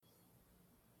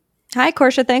Hi,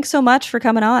 Korsha. Thanks so much for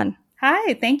coming on.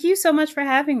 Hi, thank you so much for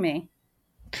having me.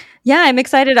 Yeah, I'm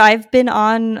excited. I've been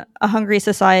on A Hungry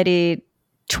Society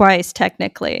twice,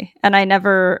 technically, and I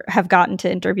never have gotten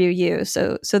to interview you.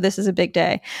 So this is a big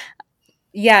day.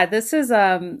 Yeah, this is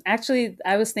actually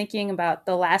I was thinking about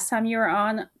the last time you were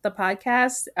on the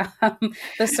podcast,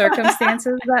 the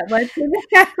circumstances that led to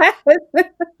that.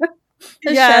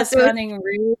 The Yes, chef's running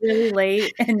really, really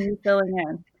late and you filling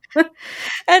in.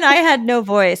 and I had no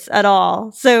voice at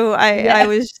all, so I Yeah,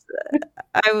 was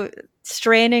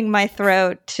straining my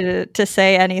throat to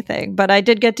say anything, but I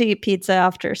did get to eat pizza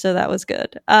after, so that was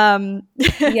good.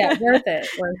 yeah, worth it,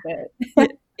 worth y-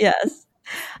 it. yes.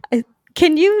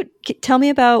 Can you tell me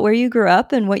about where you grew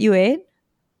up and what you ate?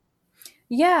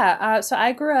 Yeah, so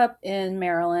I grew up in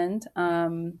Maryland,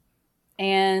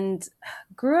 and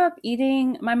grew up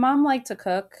eating. My mom liked to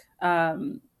cook,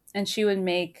 and she would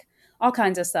make all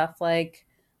kinds of stuff like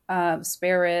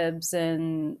spare ribs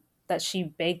and that she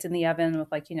baked in the oven with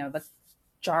the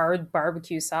jarred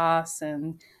barbecue sauce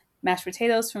and mashed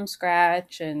potatoes from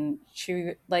scratch. And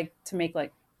she liked to make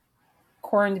like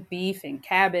corned beef and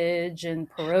cabbage and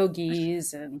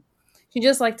pierogies, and she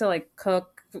just liked to like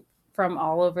cook from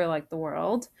all over like the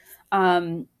world.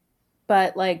 Um,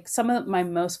 but like some of my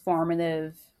most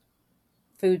formative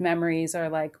food memories are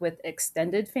like with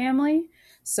extended family.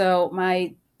 So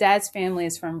my dad's family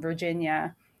is from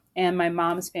Virginia and my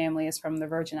mom's family is from the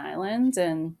Virgin Islands.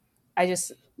 And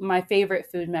my favorite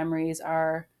food memories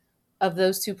are of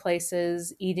those two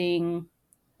places eating,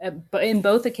 but in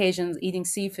both occasions, eating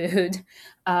seafood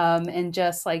and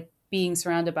just like being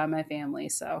surrounded by my family.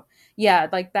 So yeah,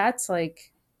 like that's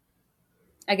like,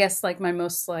 I guess like my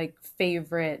most like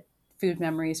favorite food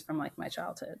memories from like my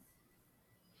childhood.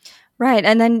 Right,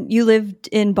 and then you lived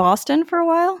in Boston for a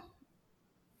while?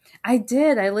 I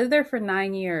did. I lived there for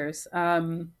 9 years.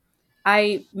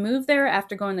 I moved there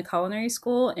after going to culinary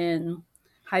school in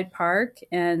Hyde Park,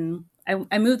 and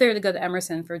I moved there to go to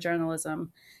Emerson for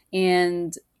journalism.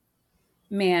 And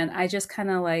man, I just kind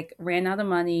of like ran out of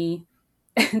money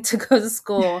to go to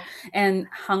school and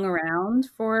hung around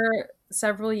for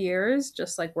several years,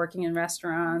 just like working in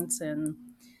restaurants. And,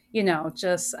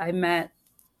 just I met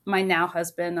my now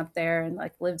husband up there and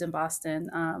like lived in Boston.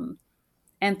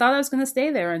 And thought I was going to stay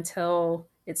there until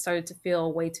it started to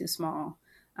feel way too small.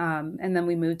 And then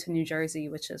we moved to New Jersey,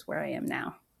 which is where I am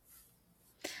now.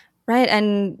 Right,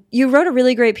 and you wrote a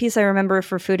really great piece I remember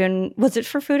for Food and was it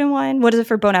for Food and Wine? What is it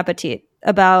for Bon Appetit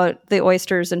about the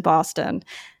oysters in Boston?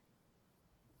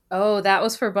 Oh, that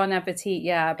was for Bon Appetit.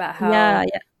 Yeah, about Yeah,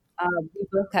 how we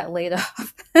both got laid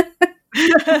off.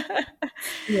 yeah.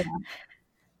 Yeah,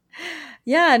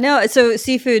 Yeah, no, so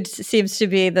seafood seems to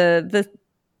be the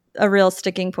a real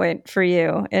sticking point for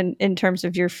you in terms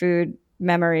of your food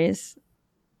memories.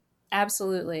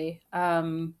 absolutely.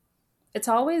 It's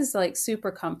always like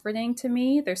super comforting to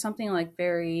me. There's something like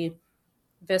very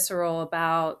visceral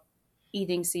about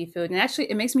eating seafood. And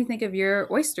actually, it makes me think of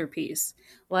your oyster piece.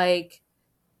 Like,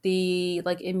 the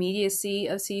like immediacy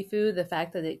of seafood, the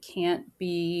fact that it can't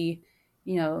be,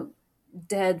 you know,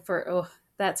 dead for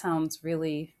that sounds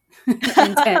really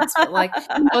intense, but like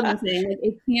you know what I'm saying. Like,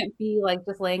 it can't be like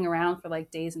just laying around for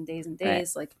like days and days and Right.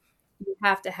 days. Like you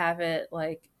have to have it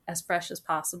like as fresh as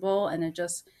possible, and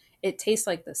it tastes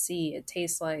like the sea. It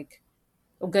tastes like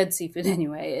good seafood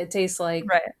anyway. It tastes like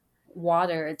Right.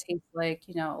 water. It tastes like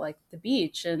like the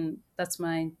beach, and that's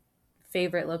my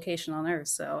favorite location on earth.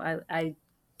 So I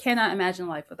cannot imagine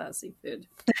life without seafood.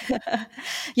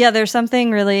 Yeah, there's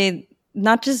something really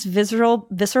not just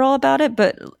visceral about it,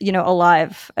 but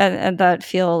alive, and that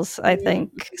feels, I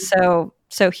think, Mhm.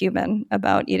 so human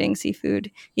about eating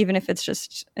seafood, even if it's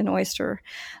just an oyster.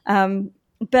 Um,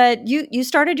 but you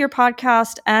started your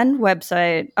podcast and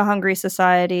website, A Hungry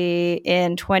Society,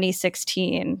 in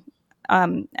 2016.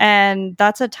 And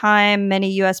that's a time many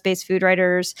US based food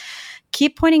writers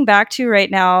keep pointing back to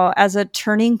right now as a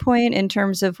turning point in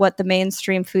terms of what the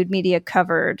mainstream food media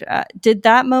covered. Did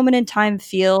that moment in time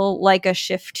feel like a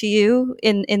shift to you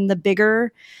in the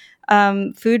bigger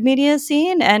food media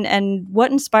scene? And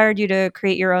what inspired you to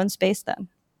create your own space then?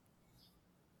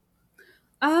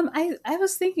 I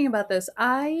was thinking about this.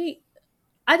 I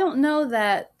don't know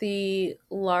that the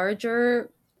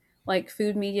larger like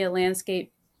food media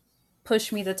landscape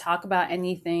pushed me to talk about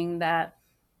anything that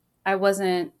I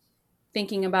wasn't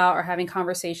thinking about or having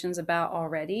conversations about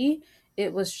already.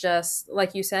 It was just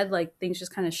like you said, like things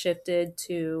just kind of shifted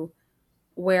to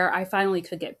where I finally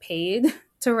could get paid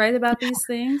to write about these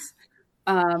things.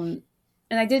 Um,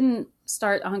 and I didn't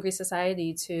start a Hungry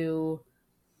Society to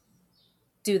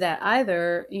do that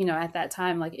either, at that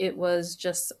time. Like it was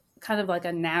just kind of like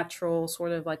a natural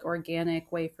sort of like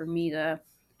organic way for me to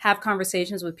have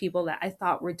conversations with people that I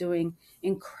thought were doing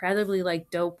incredibly like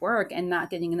dope work and not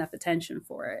getting enough attention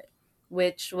for it,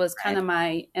 which was kind Right. of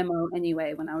my MO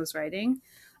anyway when I was writing.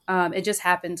 It just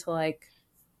happened to like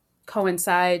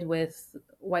coincide with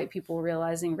white people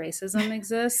realizing racism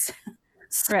exists.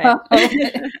 So, Right.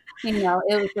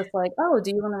 it was just like, oh,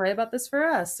 do you want to write about this for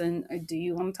us? And do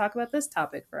you want to talk about this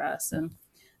topic for us? And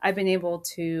I've been able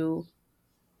to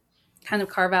kind of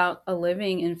carve out a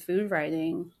living in food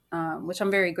writing, which I'm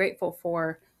very grateful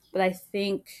for. But I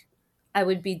think I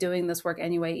would be doing this work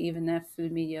anyway, even if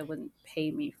food media wouldn't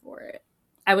pay me for it.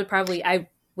 I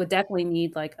would definitely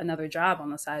need like another job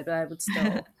on the side, but I would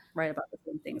still write about the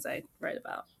same things I write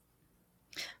about.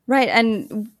 Right.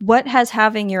 And what has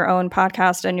having your own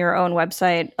podcast and your own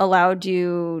website allowed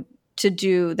you to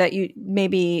do that you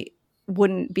maybe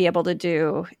wouldn't be able to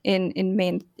do in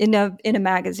a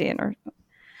magazine or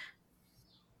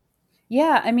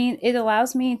Yeah, I mean, it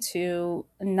allows me to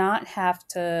not have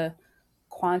to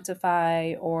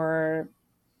quantify or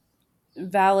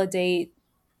validate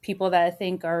people that I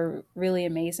think are really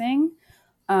amazing.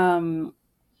 Um,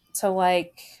 so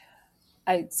like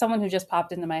someone who just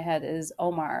popped into my head is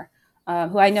Omar,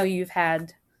 who I know you've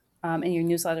had in your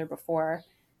newsletter before.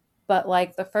 But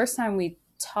like the first time we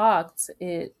talked,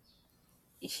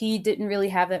 he didn't really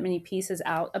have that many pieces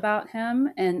out about him,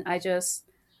 and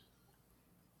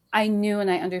I knew and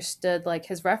I understood like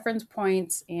his reference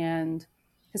points, and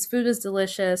his food is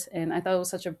delicious, and I thought it was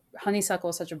such a honeysuckle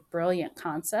was such a brilliant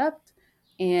concept,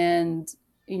 and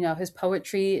his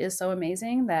poetry is so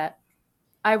amazing that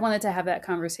I wanted to have that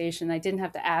conversation. I didn't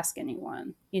have to ask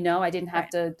anyone. I didn't have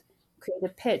right. to create a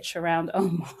pitch around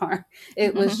Omar.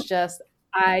 It was just,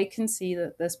 I can see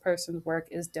that this person's work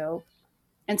is dope.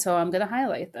 And so I'm going to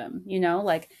highlight them,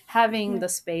 like having Right. the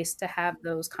space to have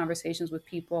those conversations with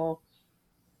people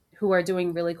who are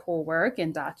doing really cool work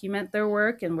and document their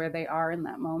work and where they are in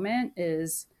that moment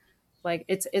is like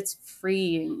it's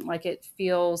freeing. Like it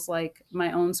feels like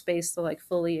my own space to like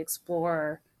fully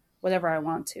explore whatever I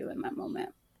want to in that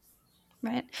moment.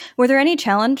 Right. Were there any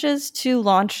challenges to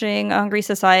launching a Hungry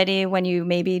Society when you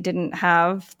maybe didn't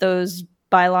have those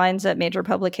bylines at major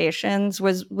publications?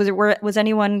 Was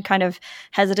anyone kind of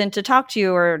hesitant to talk to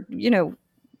you, or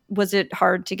was it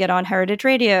hard to get on Heritage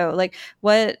Radio? Like,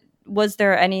 what was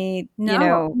there any No,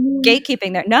 I mean,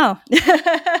 gatekeeping there? No.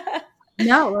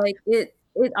 no, like it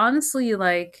honestly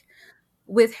like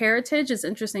with Heritage it's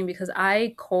interesting because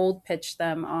I cold pitched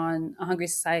them on a Hungry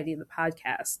Society, the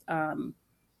podcast.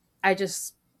 I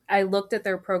just I looked at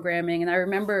their programming and I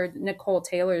remember Nicole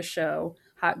Taylor's show,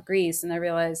 Hot Grease, and I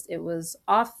realized it was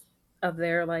off of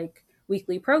their like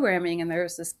weekly programming and there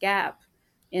was this gap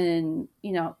in,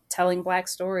 telling black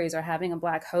stories or having a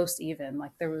black host even.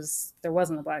 Like there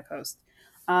wasn't a black host.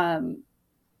 Um,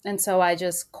 and so I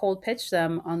just cold pitched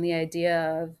them on the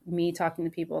idea of me talking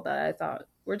to people that I thought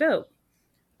were dope.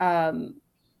 Um,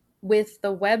 with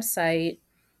the website,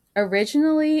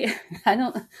 originally, I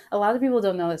don't, a lot of people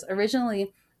don't know this.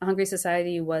 Originally, Hungry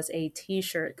Society was a t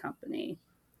shirt company.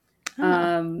 Oh.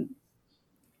 Um,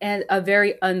 and a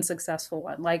very unsuccessful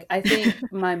one. Like, I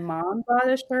think my mom bought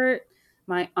a shirt,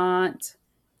 my aunt,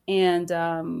 and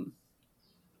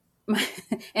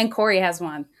and Corey has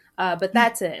one. But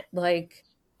that's it. Like,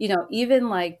 even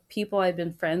like people I've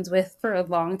been friends with for a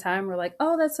long time were like,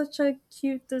 "Oh, that's such a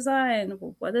cute design.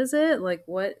 What is it? Like,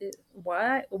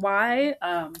 why?"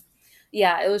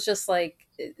 Yeah, it was just like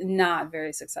not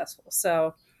very successful.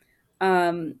 So,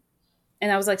 um,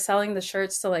 and I was like selling the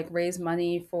shirts to like raise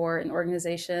money for an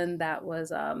organization that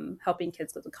was helping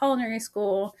kids go to culinary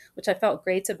school, which I felt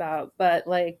great about. But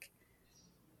like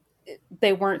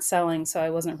they weren't selling, so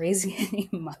I wasn't raising any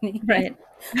money. Right.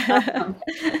 um,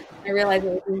 I realized it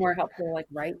would be more helpful to like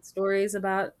write stories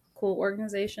about cool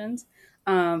organizations.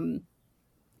 Um,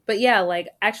 but yeah, like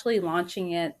actually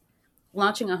launching a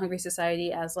Hungry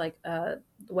Society as like a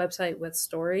website with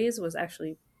stories was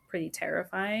actually pretty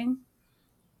terrifying.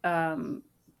 Um,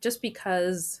 just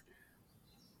because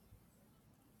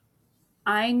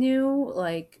I knew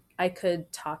like I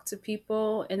could talk to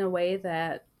people in a way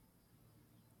that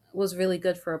was really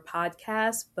good for a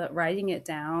podcast, but writing it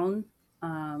down,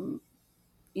 um,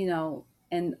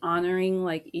 and honoring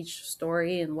like each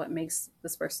story and what makes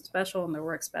this person special and their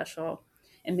work special.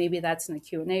 And maybe that's in a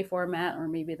Q&A format, or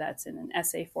maybe that's in an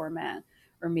essay format,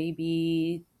 or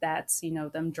maybe that's,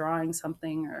 them drawing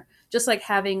something, or just like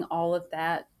having all of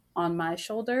that on my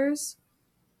shoulders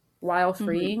while Mhm.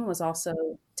 freeing was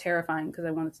also terrifying because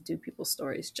I wanted to do people's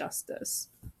stories justice.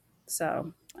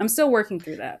 So I'm still working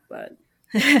through that, but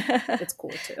It's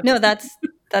cool too. No, that's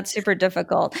super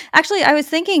difficult. Actually, I was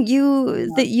thinking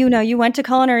Yeah. you went to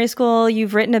culinary school,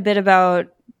 you've written a bit about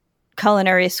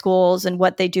culinary schools and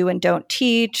what they do and don't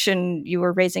teach, and you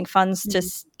were raising funds to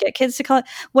Mhm. get kids to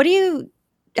what do you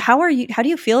how do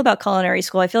you feel about culinary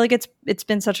school? I feel like it's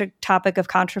been such a topic of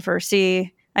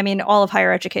controversy. I mean, all of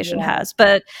higher education Yeah. has,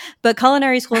 but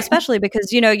culinary school especially,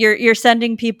 because you're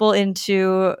sending people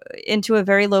into a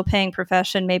very low paying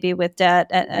profession, maybe with debt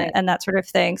Right. and that sort of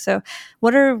thing. So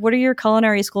what are your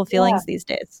culinary school Yeah. feelings these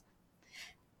days?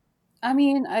 I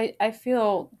mean, I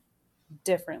feel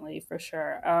differently for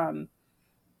sure.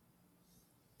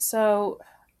 So,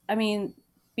 I mean,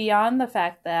 beyond the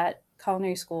fact that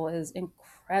culinary school is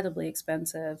incredibly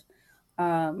expensive,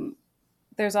 um,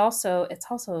 it's also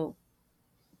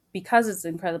because it's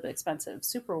incredibly expensive,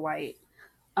 super white.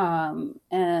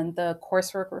 And the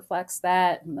coursework reflects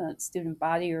that, and the student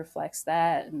body reflects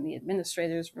that, and the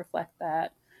administrators reflect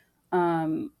that.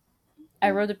 Um,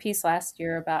 I wrote a piece last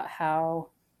year about how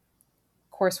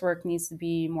coursework needs to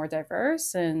be more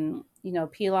diverse, and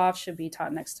pilaf should be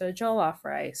taught next to jollof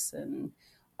rice, and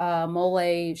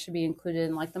mole should be included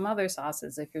in like the mother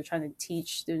sauces if you're trying to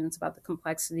teach students about the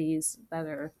complexities that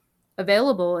are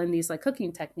available in these like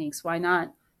cooking techniques. Why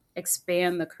not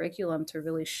expand the curriculum to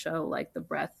really show like the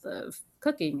breadth of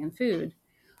cooking and food?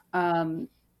 um,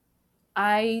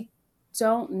 I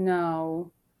don't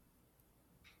know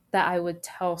that I would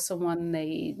tell someone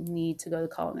they need to go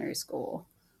to culinary school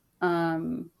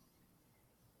um,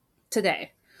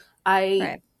 today.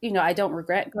 I, Right. I don't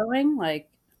regret going. Like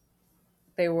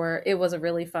it was a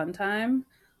really fun time.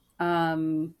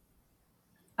 Um,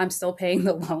 I'm still paying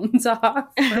the loans off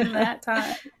from that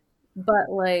time, but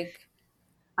like,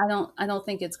 I don't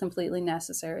think it's completely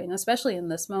necessary. And especially in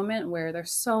this moment where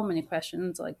there's so many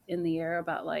questions like in the air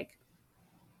about like,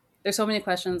 there's so many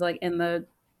questions like in the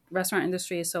restaurant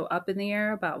industry is so up in the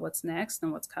air about what's next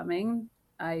and what's coming.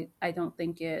 I don't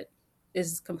think it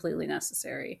is completely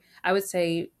necessary. I would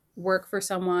say work for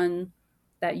someone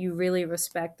that you really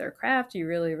respect their craft, you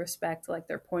really respect like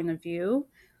their point of view,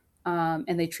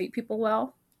 and they treat people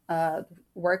well.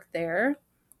 Work there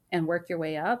and work your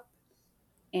way up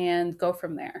and go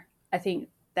from there. I think Yeah.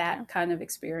 that kind of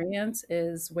experience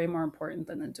is way more important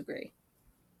than a degree.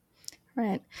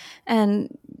 Right.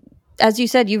 And as you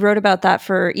said, you wrote about that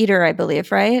for Eater, I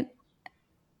believe, right?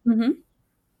 Mm-hmm.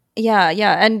 Yeah,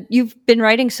 yeah. And you've been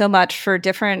writing so much for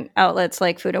different outlets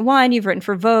like Food and Wine. You've written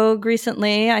for Vogue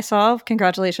recently, I saw.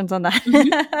 Congratulations on Mm-hmm.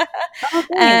 that. Oh,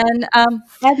 thanks. and I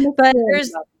have mixed but feelings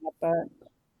there's about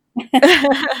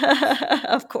that,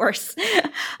 of course.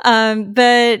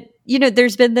 But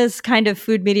there's been this kind of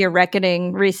food media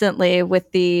reckoning recently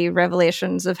with the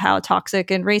revelations of how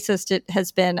toxic and racist it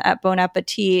has been at Bon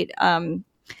Appetit.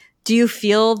 Do you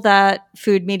feel that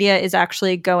food media is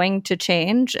actually going to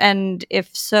change? And if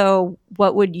so,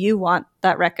 what would you want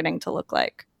that reckoning to look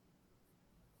like?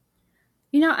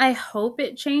 I hope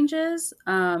it changes.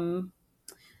 The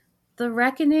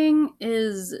reckoning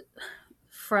is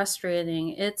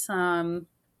frustrating. It's when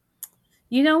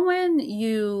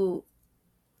you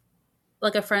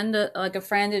like a friend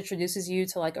introduces you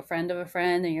to like a friend of a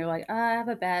friend, and you're like, I have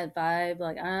a bad vibe.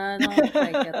 Like I don't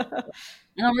quite get.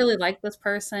 I don't really like this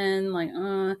person. Like,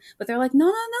 but they're like, no,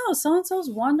 no, no. So and so's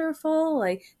wonderful.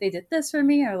 Like they did this for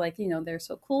me, or like they're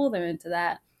so cool. They're into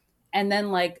that. And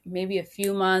then like maybe a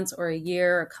few months or a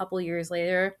year, a couple years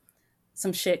later,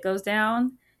 some shit goes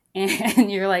down,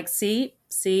 and you're like, see,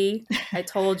 I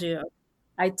told you,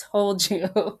 I told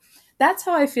you. That's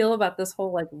how I feel about this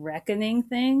whole like reckoning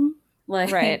thing.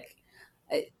 Right,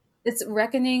 Like it's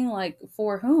reckoning like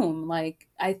for whom? Like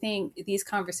I think these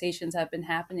conversations have been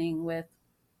happening with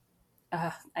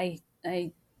I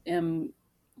am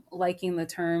liking the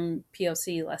term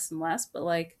POC less and less, but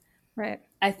like right,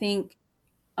 I think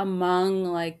among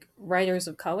like writers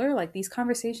of color, like these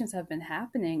conversations have been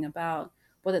happening about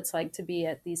what it's like to be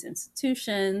at these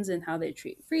institutions and how they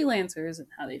treat freelancers and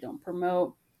how they don't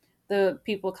promote the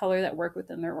people of color that work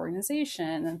within their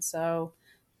organization. And so,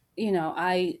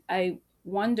 I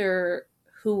wonder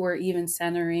who we're even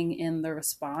centering in the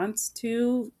response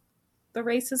to the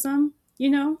racism,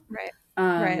 right,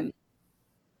 right. Um,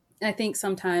 I think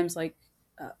sometimes like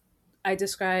uh, I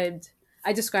described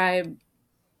I describe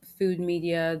food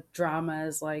media drama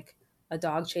as like a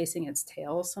dog chasing its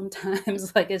tail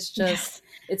sometimes. Like Yes.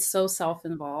 it's so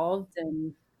self-involved,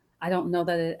 and I don't know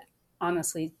that it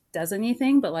honestly does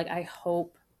anything, but like I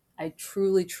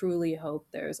truly truly hope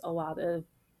there's a lot of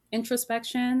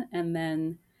introspection and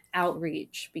then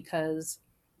outreach, because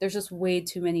there's just way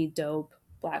too many dope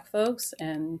black folks,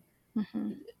 and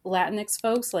Mhm. Latinx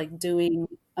folks like doing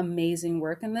amazing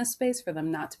work in this space for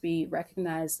them not to be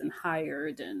recognized and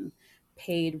hired and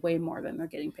paid way more than they're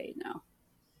getting paid now.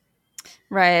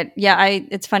 Right. Yeah,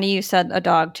 it's funny you said a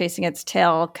dog chasing its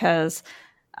tail because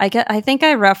I think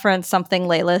I reference something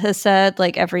Layla has said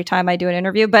like every time I do an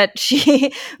interview, but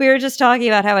we were just talking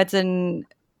about how it's in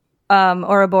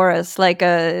Ouroboros, like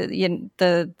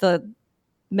the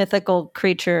mythical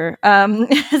creature.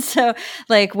 So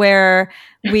like where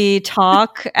we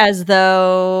talk as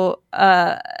though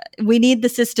we need the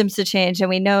systems to change, and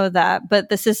we know that, but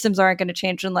the systems aren't going to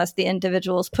change unless the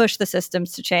individuals push the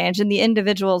systems to change, and the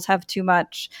individuals have too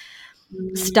much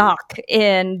stock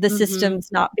in the Mm-hmm.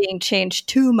 systems not being changed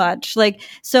too much. Like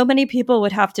so many people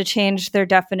would have to change their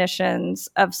definitions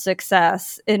of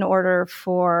success in order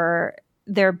for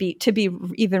there be to be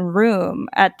even room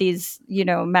at these,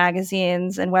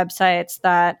 magazines and websites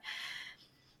that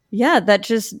that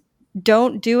just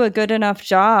don't do a good enough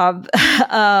job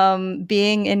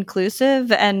being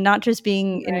inclusive, and not just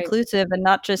being Right. inclusive and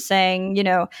not just saying,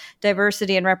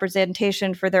 diversity and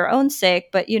representation for their own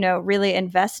sake, but, really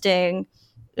investing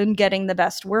in getting the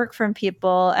best work from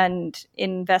people and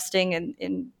investing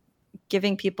in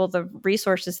giving people the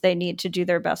resources they need to do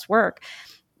their best work.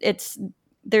 It's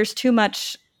there's too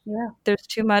much Yeah. there's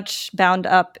too much bound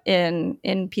up in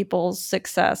people's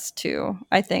success to,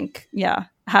 I think,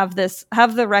 have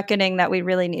the reckoning that we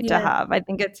really need to Yeah. have. I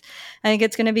think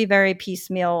it's going to be very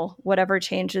piecemeal, whatever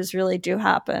changes really do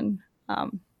happen.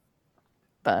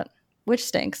 But which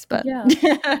stinks, but Yeah.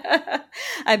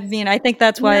 I mean, I think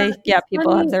that's Yeah. why, It's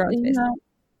people have funny, their own space.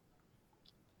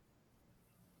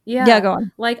 Yeah, Yeah. go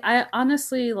on. Like I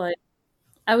honestly like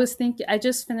I was thinking I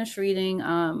just finished reading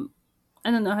I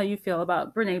don't know how you feel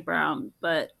about Brene Brown,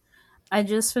 but I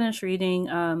just finished reading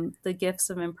The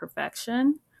Gifts of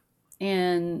Imperfection,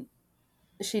 and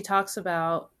she talks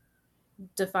about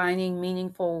defining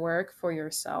meaningful work for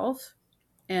yourself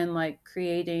and like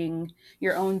creating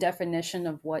your own definition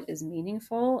of what is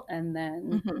meaningful, and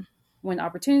then Mhm. when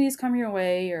opportunities come your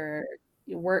way or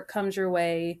your work comes your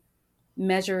way,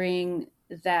 measuring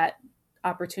that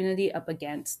opportunity up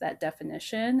against that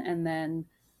definition and then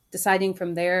deciding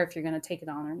from there if you're going to take it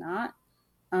on or not.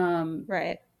 Um,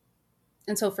 Right.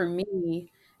 and so for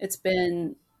me, it's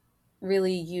been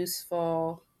really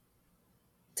useful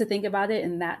to think about it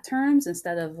in that terms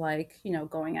instead of like,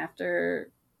 going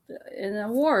after an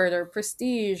award or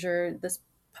prestige or this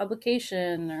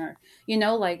publication or,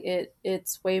 like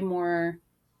it's way more.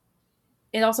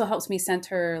 It also helps me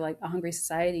center like a hungry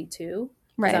society too,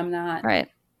 because Right. I'm not Right.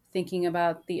 thinking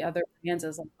about the other brands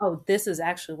as like, oh, this is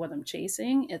actually what I'm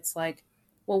chasing. It's like,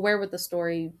 well, where would the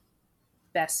story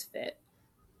best fit?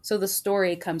 So the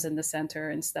story comes in the center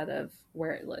instead of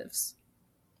where it lives.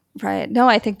 Right. No,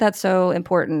 I think that's so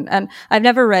important. And I've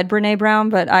never read Brene Brown,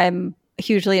 but I'm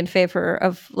hugely in favor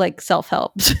of like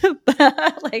self-help,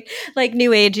 like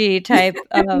new agey type.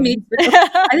 Me too.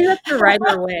 I think that's the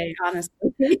writer way,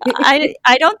 honestly.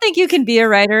 I don't think you can be a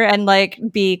writer and like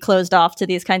be closed off to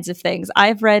these kinds of things.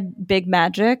 I've read Big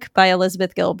Magic by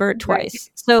Elizabeth Gilbert Right. twice.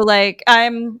 So like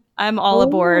I'm all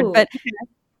aboard, Oh, but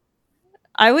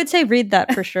I would say read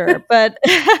that for sure. But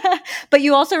but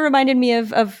you also reminded me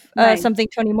of nice. something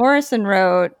Toni Morrison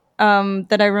wrote,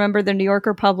 that I remember the New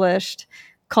Yorker published,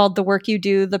 called "The Work You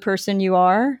Do, the Person You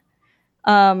Are,"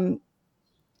 um,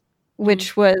 Mm,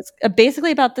 which was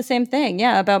basically about the same thing.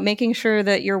 Yeah, about making sure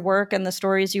that your work and the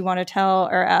stories you want to tell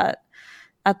are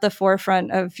at the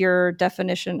forefront of your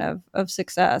definition of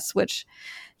success. Which,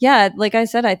 yeah, like I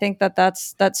said, I think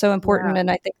that's so important, yeah. and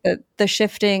I think that the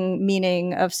shifting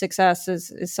meaning of success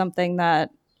is something that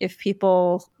if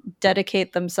people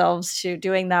dedicate themselves to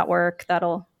doing that work,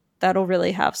 that'll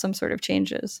really have some sort of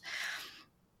changes.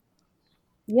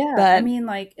 Yeah. I But mean,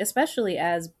 like, especially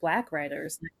as Black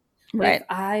writers, like, if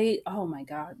right, oh my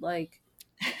God, like,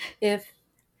 if,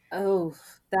 oh,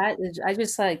 that is, I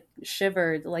just like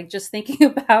shivered, like, just thinking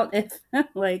about if,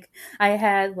 like, I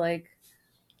had like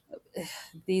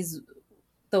these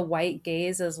the white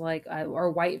gaze as like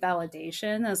or white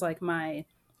validation as like my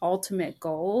ultimate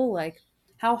goal, like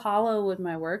how hollow would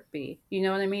my work be, you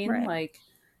know what I mean, right, like,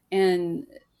 and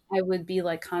I would be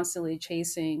like constantly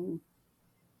chasing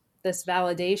this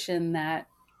validation that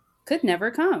could never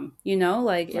come,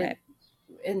 like it, right,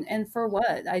 and for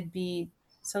what, I'd be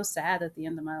so sad at the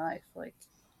end of my life, like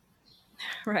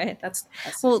right. that's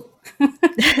depressing. Well,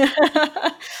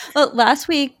 Well, last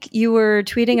week you were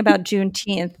tweeting about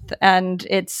Juneteenth and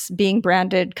it's being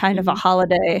branded kind of a Mhm.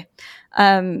 holiday.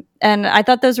 And I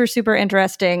thought those were super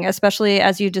interesting, especially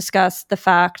as you discussed the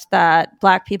fact that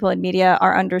Black people in media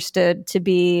are understood to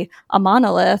be a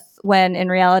monolith when in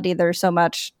reality there's so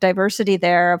much diversity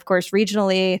there, of course,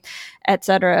 regionally, et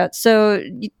cetera. So,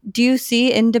 do you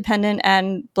see independent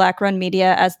and Black run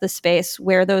media as the space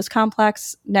where those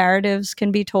complex narratives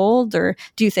can be told, or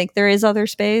do you think there is other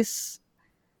space?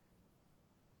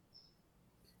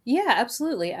 Yeah,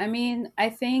 absolutely. I mean, I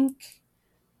think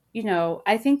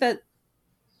that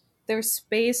there's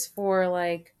space for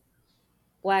like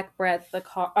black breadth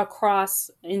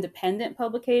across independent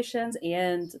publications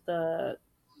and the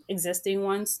existing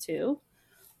ones too.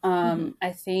 Mhm.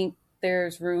 I think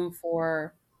there's room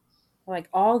for like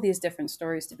all these different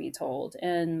stories to be told.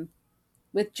 And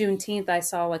with Juneteenth, I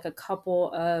saw like a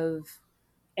couple of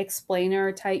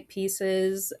explainer type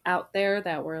pieces out there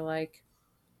that were like,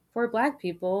 for black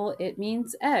people, it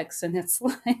means X. And it's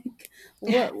like,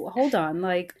 what, hold on,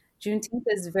 like Juneteenth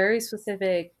is very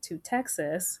specific to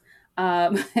Texas.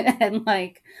 And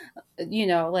like,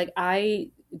 like I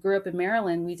grew up in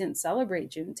Maryland, we didn't celebrate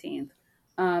Juneteenth.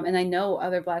 And I know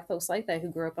other black folks like that who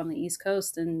grew up on the East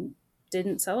Coast and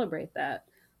didn't celebrate that.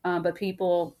 But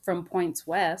people from points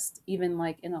west, even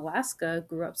like in Alaska,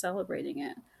 grew up celebrating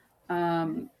it.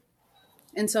 Um,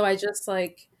 and so I just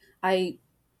like, I,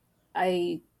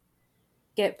 I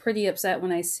get pretty upset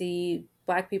when I see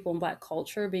black people and black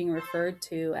culture being referred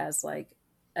to as like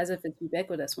as if it's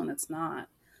ubiquitous when it's not.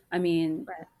 I mean,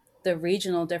 Right. the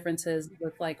regional differences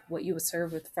with like what you would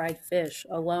serve with fried fish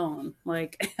alone,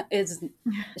 like is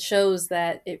shows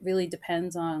that it really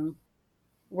depends on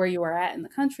where you are at in the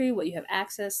country, what you have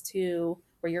access to,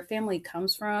 where your family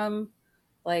comes from.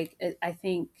 I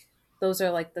think those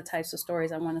are like the types of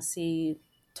stories I want to see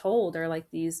told, or like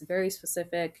these very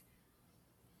specific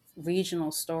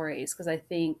regional stories, because I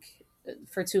think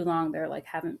for too long there like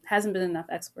haven't hasn't been enough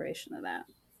exploration of that.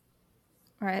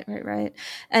 Right, right, right.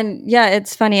 And yeah,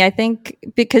 it's funny. I think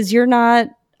because you're not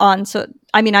on so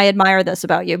I mean, I admire this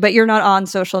about you, but you're not on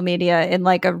social media in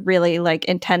like a really like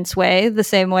intense way, the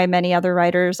same way many other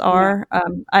writers Yeah. are.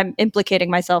 I'm implicating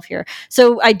myself here.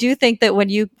 So I do think that when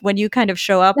you kind of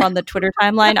show up on the Twitter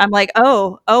timeline, I'm like,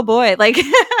 oh boy, like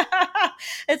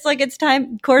it's like it's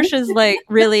time. Korsha's like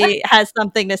really has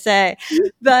something to say,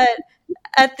 but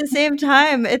at the same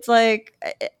time, it's like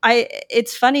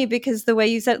it's funny because the way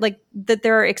you said like that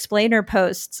there are explainer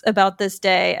posts about this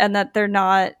day and that they're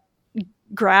not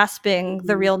grasping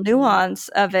the Mhm. real nuance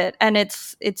of it, and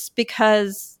it's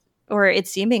because, or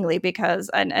it's seemingly because,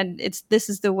 and it's this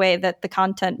is the way that the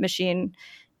content machine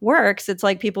works. It's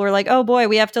like people are like, oh boy,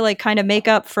 we have to like kind of make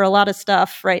up for a lot of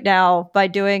stuff right now by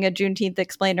doing a Juneteenth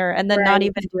explainer and then not Right.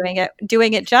 even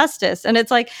doing it justice. And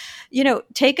it's like,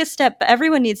 take a step,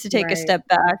 everyone needs to take a Right. step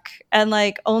back and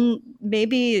like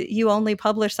maybe you only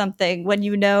publish something when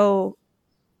you know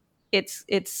it's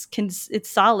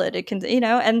solid. It can,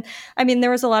 and I mean,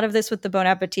 there was a lot of this with the Bon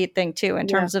Appetit thing too, in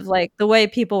Yeah. terms of like the way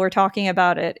people were talking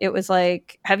about it. It was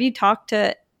like, have you talked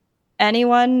to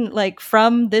anyone like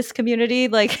from this community,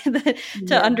 like to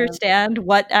Yeah. understand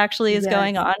what actually is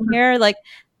going Yes. on here? Like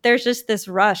there's just this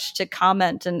rush to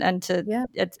comment and to Yeah.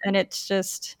 it's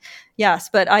just, yes,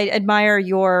 but I admire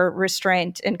your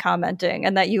restraint in commenting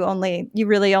and that you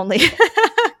really only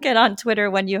get on Twitter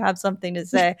when you have something to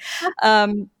say.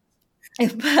 um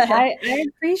but I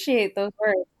appreciate those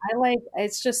words. I like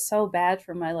it's just so bad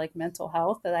for my like mental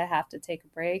health that I have to take a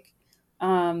break.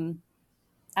 Um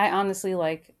I honestly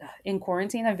like in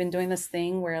quarantine I've been doing this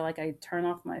thing where like I turn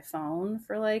off my phone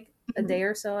for like a day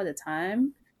or so at a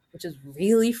time, which is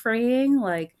really freeing.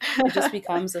 Like it just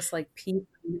becomes this like piece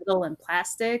of metal and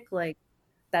plastic like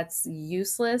that's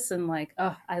useless and like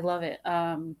oh, I love it.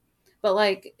 But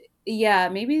like yeah,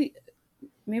 maybe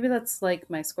that's like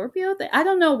my Scorpio thing. I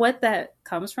don't know what that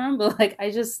comes from, but like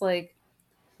I just like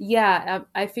yeah,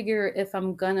 I figure if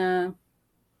I'm gonna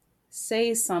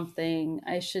say something,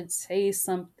 I should say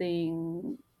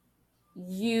something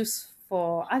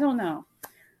useful. I don't know. I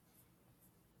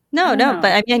No, don't no, but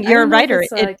know. I mean, I you're a don't know if writer.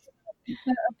 it's like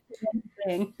a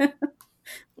thing.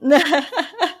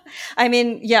 I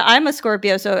mean, yeah, I'm a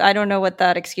Scorpio, so I don't know what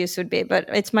that excuse would be, but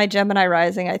it's my Gemini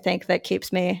rising, I think, that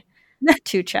keeps me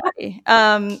too chatty.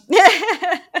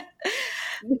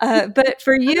 But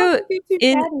for I don't you, think you're too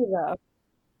in chatty though.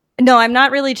 no, I'm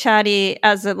not really chatty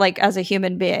as a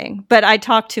human being, but I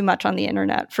talk too much on the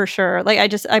internet for sure. Like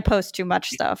I post too much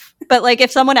stuff. But like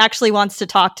if someone actually wants to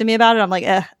talk to me about it, I'm like,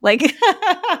 like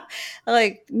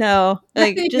like no,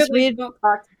 like You're just like, read. don't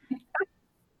talk to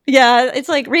Yeah, it's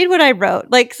like read what I wrote.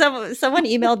 Like someone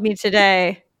emailed me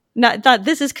today. not thought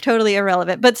this is totally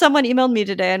irrelevant, but someone emailed me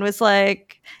today and was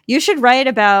like, you should write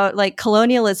about like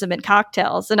colonialism and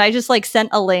cocktails. And I just like sent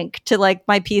a link to like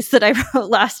my piece that I wrote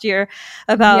last year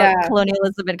about Yeah.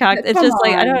 colonialism and cocktails. It's Come just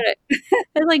like, I don't on. know.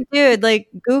 It's like, dude, like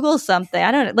Google something.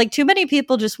 I don't know. Like too many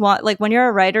people just want, like when you're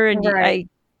a writer and Right.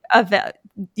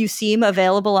 you seem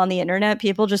available on the internet,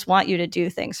 people just want you to do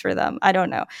things for them. I don't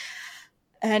know.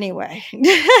 Anyway.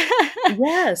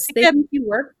 Yes, they Yeah, think you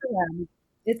work for them.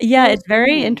 It's yeah, so it's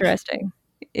very strange. interesting.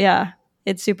 Yeah,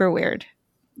 it's super weird.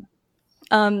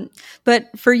 Um,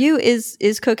 but for you, is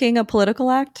cooking a political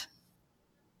act?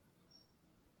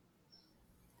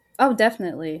 Oh,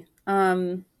 definitely.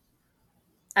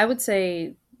 I would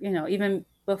say, even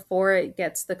before it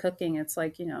gets to cooking, it's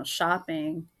like,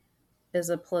 shopping is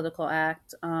a political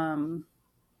act. I'm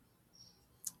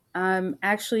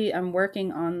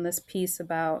working on this piece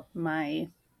about my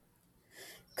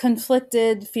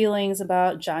conflicted feelings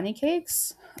about Johnny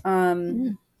cakes. Um,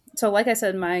 Mm. so, like I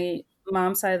said, my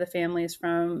mom's side of the family is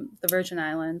from the Virgin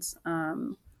Islands,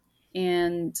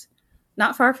 and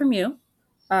not far from you.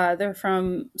 They're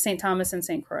from St. Thomas and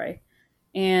St. Croix.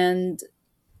 And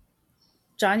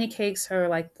Johnny cakes are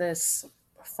like this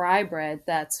fry bread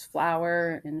that's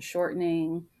flour and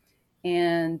shortening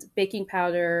and baking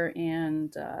powder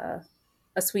and a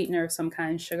sweetener of some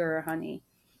kind, sugar or honey.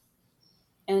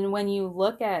 And when you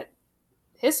look at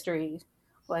history,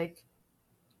 like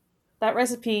that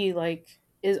recipe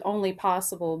is only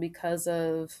possible because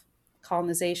of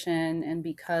colonization and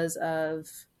because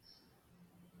of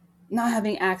not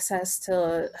having access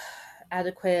to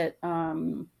adequate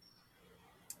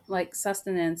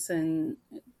sustenance and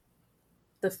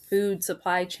the food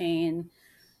supply chain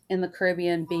in the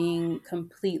Caribbean being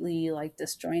completely like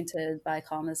disjointed by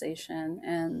colonization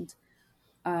and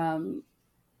um,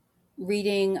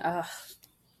 reading.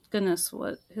 Goodness,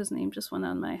 what his name just went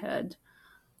on my head.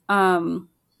 Um,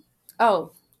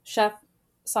 oh, Chef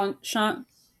Sean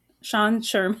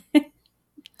Sherman.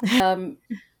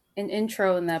 An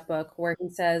intro in that book where he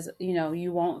says,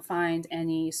 you won't find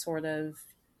any sort of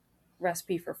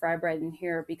recipe for fry bread in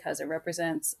here because it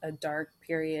represents a dark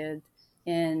period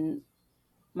in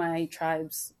my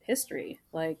tribe's history.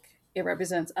 Like it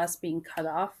represents us being cut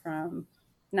off from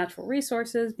natural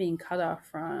resources, being cut off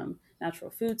from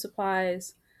natural food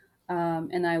supplies.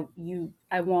 And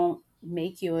I won't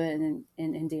make you an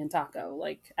Indian taco.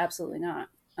 Like absolutely not.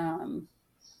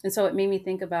 And so it made me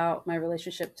think about my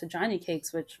relationship to Johnny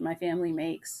cakes, which my family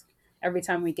makes every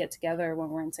time we get together when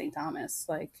we're in St. Thomas.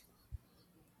 Like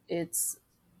it's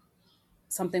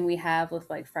something we have with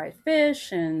like fried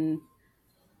fish and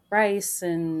rice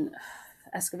and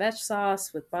escabeche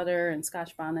sauce with butter and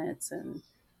scotch bonnets, and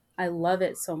I love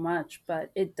it so much,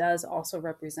 but it does also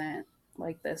represent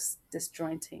like this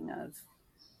disjointing of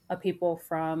a people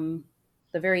from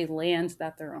the very land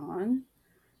that they're on.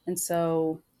 And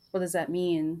so what does that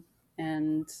mean?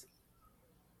 And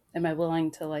am I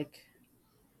willing to like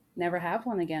never have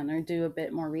one again or do a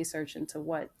bit more research into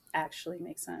what actually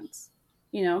makes sense,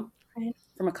 you know, Right.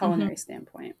 from a Hmm. culinary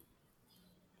standpoint?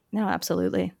 No,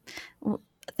 absolutely. Well,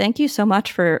 thank you so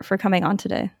much for coming on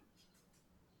today.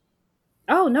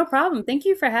 Oh, no problem. Thank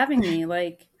you for having me.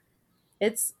 Like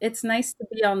it's nice to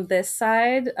be on this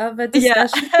side of a Yeah.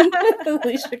 discussion with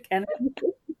Alicia Kennedy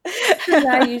because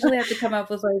I usually have to come up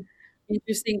with like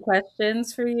interesting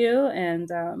questions for you, and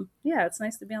yeah, it's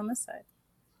nice to be on this side.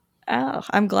 Oh,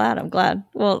 I'm glad. I'm glad.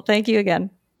 Well, thank you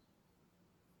again.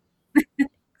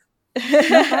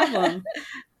 No problem.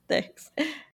 Thanks.